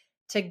doing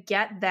to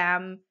get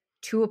them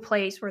to a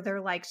place where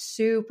they're like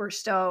super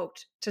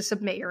stoked to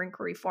submit your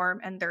inquiry form.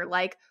 And they're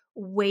like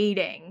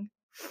waiting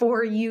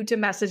for you to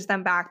message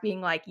them back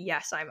being like,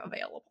 yes, I'm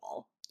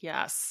available.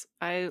 Yes,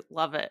 I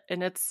love it.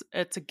 And it's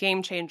a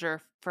game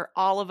changer for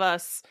all of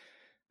us.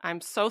 I'm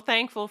so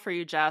thankful for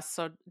you, Jess.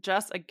 So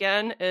Jess,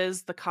 again,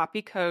 is the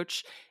copy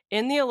coach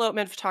in the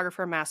Elopement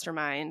Photographer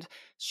Mastermind.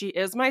 She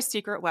is my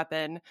secret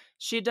weapon.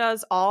 She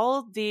does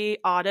all the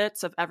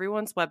audits of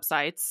everyone's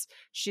websites.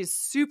 She's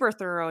super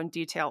thorough and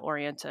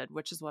detail-oriented,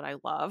 which is what I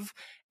love.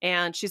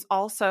 And she's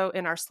also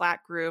in our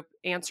Slack group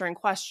answering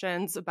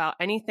questions about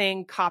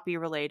anything copy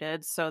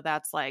related. So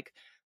that's like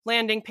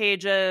landing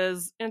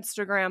pages,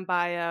 Instagram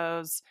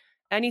bios,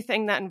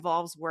 anything that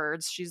involves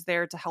words. She's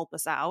there to help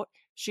us out.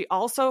 She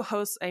also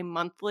hosts a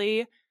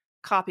monthly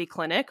copy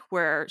clinic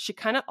where she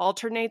kind of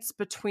alternates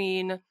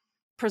between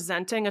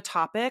presenting a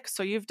topic.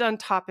 So you've done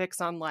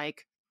topics on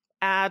like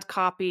ad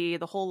copy,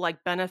 the whole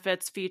like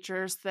benefits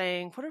features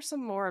thing. What are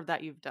some more of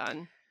that you've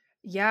done?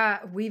 Yeah,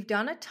 we've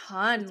done a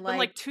ton. It's been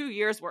like 2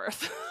 years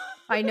worth.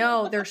 I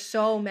know there's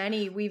so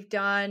many. We've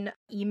done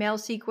email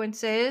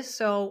sequences.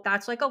 So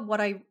that's like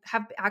what I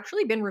have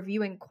actually been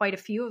reviewing quite a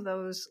few of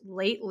those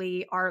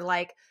lately are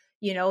like,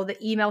 the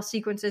email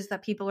sequences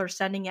that people are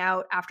sending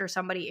out after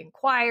somebody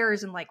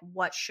inquires and like,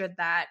 what should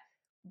that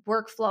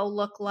workflow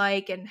look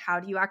like? And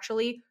how do you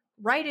actually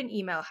write an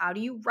email? How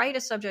do you write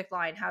a subject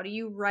line? How do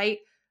you write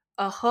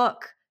a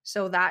hook?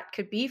 So that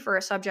could be for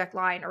a subject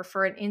line or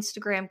for an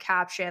Instagram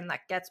caption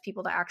that gets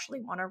people to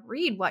actually want to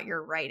read what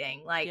you're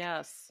writing. Like,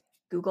 yes.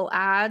 Google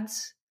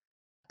Ads.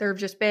 There have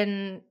just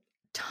been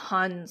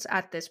tons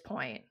at this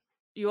point.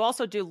 You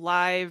also do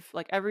live,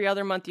 like every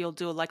other month, you'll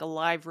do like a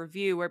live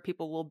review where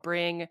people will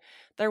bring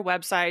their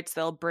websites,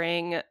 they'll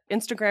bring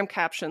Instagram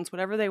captions,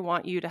 whatever they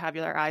want you to have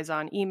their eyes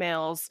on,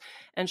 emails,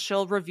 and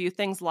she'll review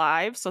things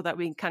live so that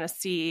we can kind of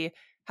see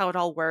how it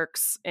all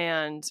works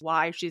and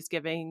why she's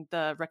giving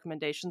the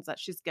recommendations that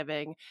she's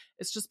giving.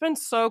 It's just been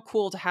so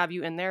cool to have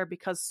you in there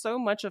because so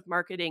much of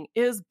marketing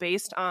is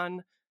based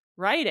on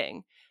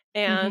writing.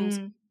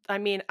 And I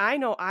mean, I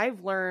know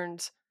I've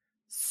learned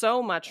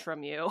so much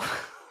from you.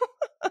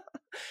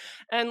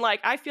 And like,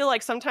 I feel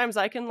like sometimes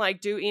I can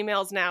like do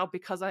emails now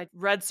because I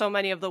read so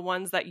many of the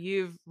ones that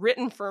you've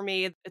written for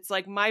me. It's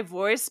like my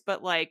voice,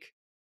 but like,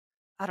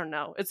 I don't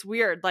know. It's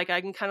weird. Like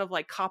I can kind of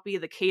like copy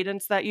the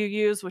cadence that you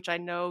use, which I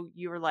know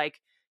you were like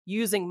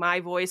using my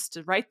voice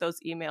to write those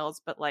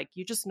emails, but like,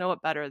 you just know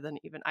it better than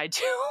even I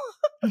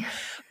do.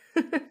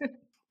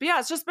 But yeah,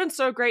 it's just been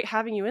so great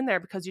having you in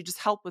there because you just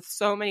help with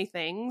so many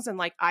things. And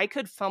like, I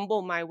could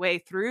fumble my way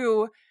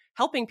through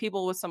helping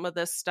people with some of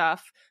this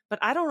stuff, but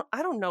I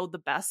don't know the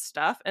best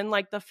stuff. And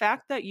like the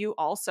fact that you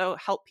also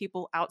help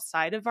people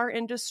outside of our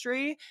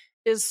industry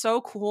is so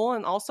cool.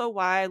 And also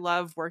why I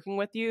love working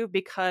with you,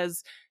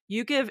 because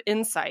you give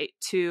insight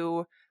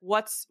to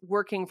what's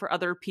working for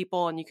other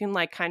people, and you can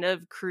like kind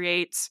of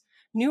create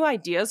new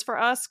ideas for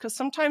us. Because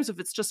sometimes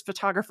if it's just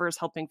photographers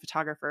helping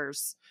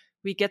photographers,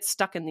 we get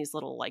stuck in these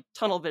little like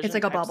tunnel vision. It's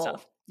like a type bubble.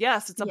 stuff.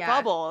 Yes, it's a Yeah.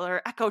 bubble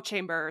or echo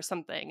chamber or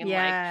something. And like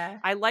Yeah.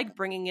 I like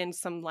bringing in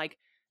some like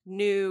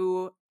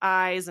new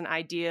eyes and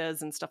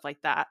ideas and stuff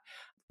like that.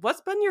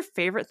 What's been your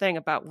favorite thing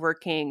about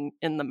working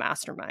in the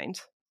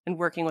mastermind and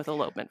working with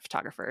elopement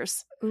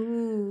photographers?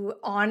 Ooh,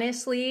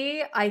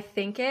 honestly, I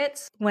think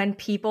it's when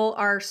people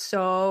are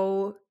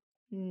so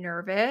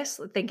nervous,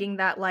 thinking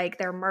that like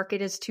their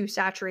market is too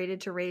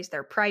saturated to raise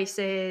their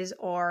prices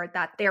or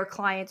that their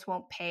clients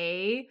won't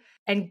pay,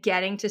 and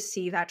getting to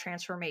see that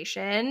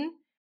transformation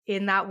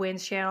in that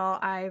wins channel.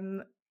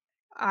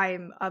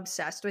 I'm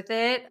obsessed with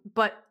it.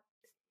 But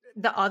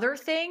the other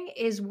thing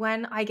is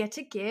when I get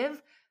to give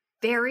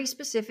very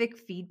specific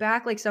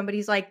feedback, like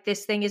somebody's like,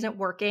 this thing isn't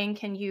working,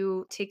 can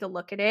you take a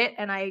look at it?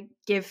 And I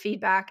give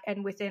feedback,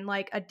 and within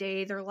like a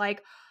day they're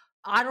like,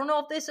 I don't know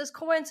if this is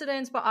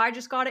coincidence, but I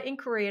just got an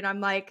inquiry. And I'm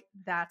like,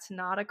 that's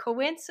not a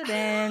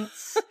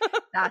coincidence.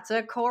 That's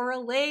a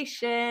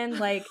correlation.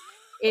 Like,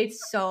 it's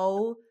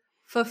so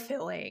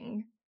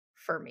fulfilling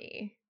for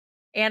me.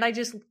 And I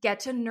just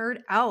get to nerd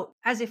out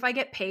as if I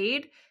get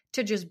paid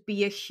to just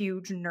be a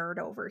huge nerd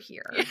over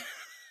here.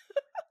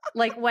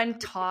 Like when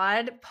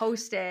Todd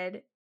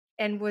posted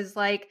and was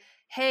like,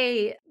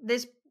 hey,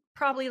 this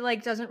probably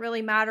like doesn't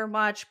really matter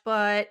much,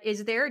 but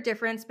is there a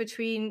difference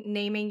between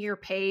naming your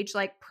page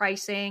like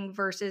pricing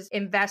versus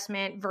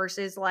investment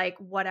versus like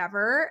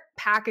whatever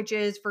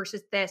packages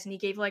versus this? And he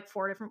gave like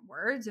 4 different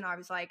words. And I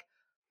was like,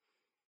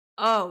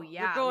 oh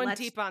yeah, we're going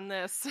deep on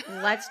this.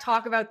 Let's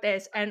talk about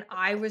this. And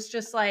I was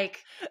just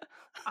like,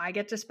 I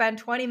get to spend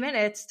 20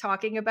 minutes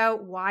talking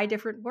about why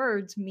different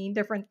words mean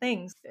different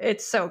things.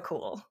 It's so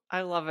cool.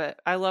 I love it.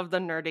 I love the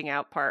nerding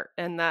out part,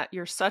 and that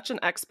you're such an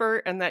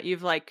expert and that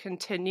you've like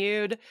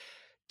continued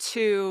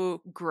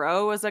to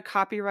grow as a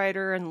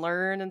copywriter and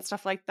learn and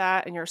stuff like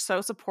that. And you're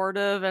so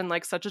supportive and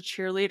like such a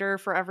cheerleader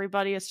for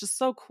everybody. It's just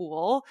so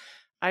cool.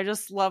 I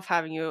just love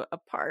having you a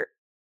part.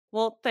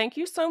 Well, thank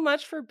you so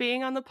much for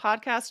being on the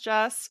podcast,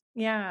 Jess.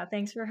 Yeah,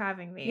 thanks for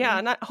having me. Yeah,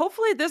 and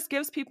hopefully this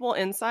gives people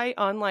insight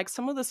on like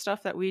some of the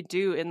stuff that we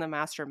do in the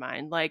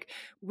mastermind. Like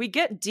we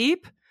get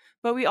deep,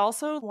 but we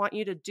also want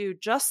you to do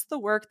just the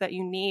work that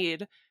you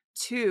need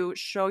to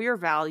show your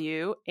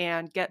value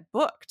and get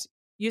booked.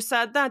 You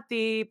said that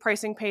the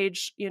pricing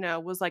page,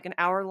 was like an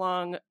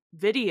hour-long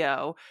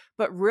video,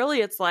 but really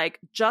it's like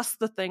just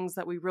the things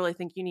that we really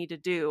think you need to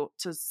do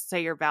to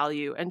say your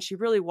value. And she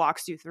really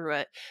walks you through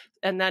it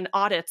and then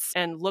audits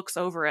and looks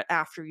over it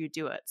after you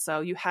do it.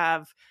 So you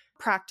have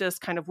practice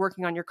kind of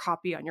working on your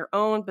copy on your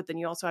own, but then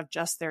you also have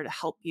Jess there to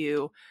help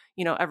you,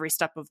 every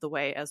step of the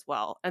way as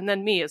well. And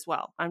then me as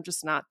well. I'm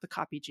just not the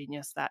copy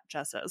genius that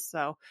Jess is.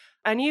 So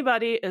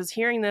anybody is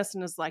hearing this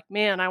and is like,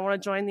 man, I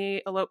want to join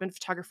the Elopement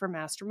Photographer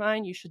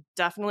Mastermind, you should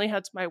definitely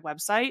head to my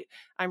website.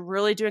 I'm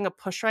really doing a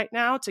push right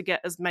now to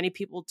get as many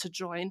people to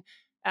join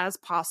as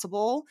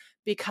possible,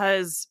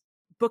 because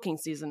booking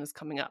season is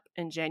coming up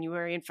in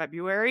January and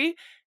February.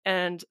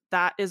 And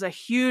that is a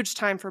huge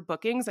time for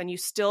bookings. And you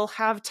still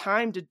have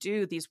time to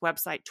do these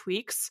website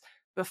tweaks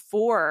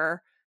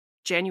before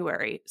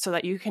January so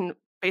that you can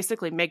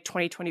basically make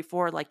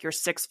 2024 like your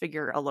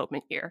 6-figure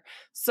elopement year.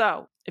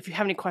 So if you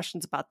have any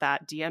questions about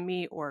that, DM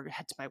me or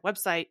head to my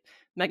website,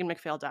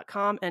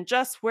 meganmcphail.com. And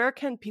Jess, where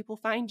can people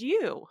find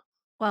you?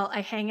 Well,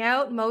 I hang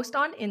out most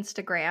on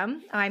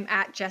Instagram. I'm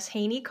at Jess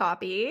Haney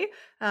Copy.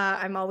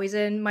 I'm always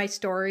in my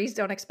stories.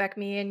 Don't expect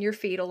me in your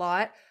feed a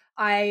lot.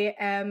 I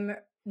am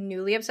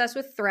newly obsessed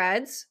with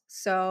Threads,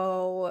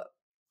 so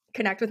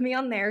connect with me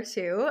on there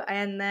too.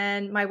 And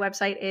then my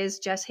website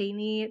is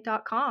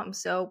jesshaney.com.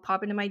 So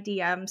pop into my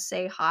DMs,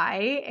 say hi,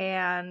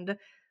 and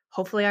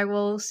hopefully I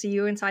will see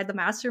you inside the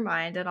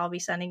mastermind, and I'll be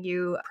sending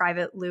you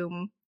private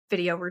Loom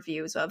video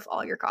reviews of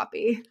all your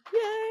copy.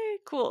 Yay,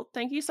 cool.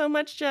 Thank you so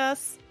much,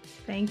 Jess.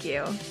 Thank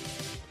you.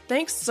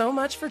 Thanks so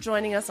much for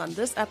joining us on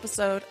this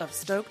episode of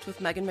Stoked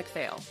with Megan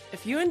McPhail.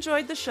 If you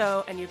enjoyed the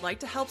show and you'd like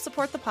to help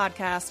support the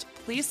podcast,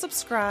 please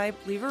subscribe,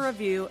 leave a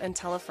review, and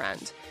tell a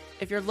friend.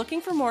 If you're looking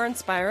for more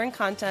inspiring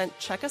content,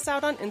 check us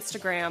out on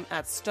Instagram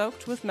at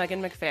Stoked with Megan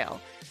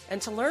McPhail.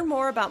 And to learn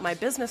more about my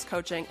business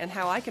coaching and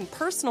how I can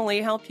personally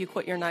help you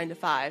quit your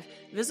 9-to-5,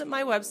 visit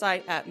my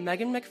website at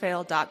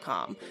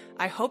meganmcphail.com.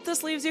 I hope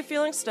this leaves you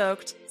feeling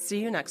stoked.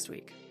 See you next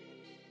week.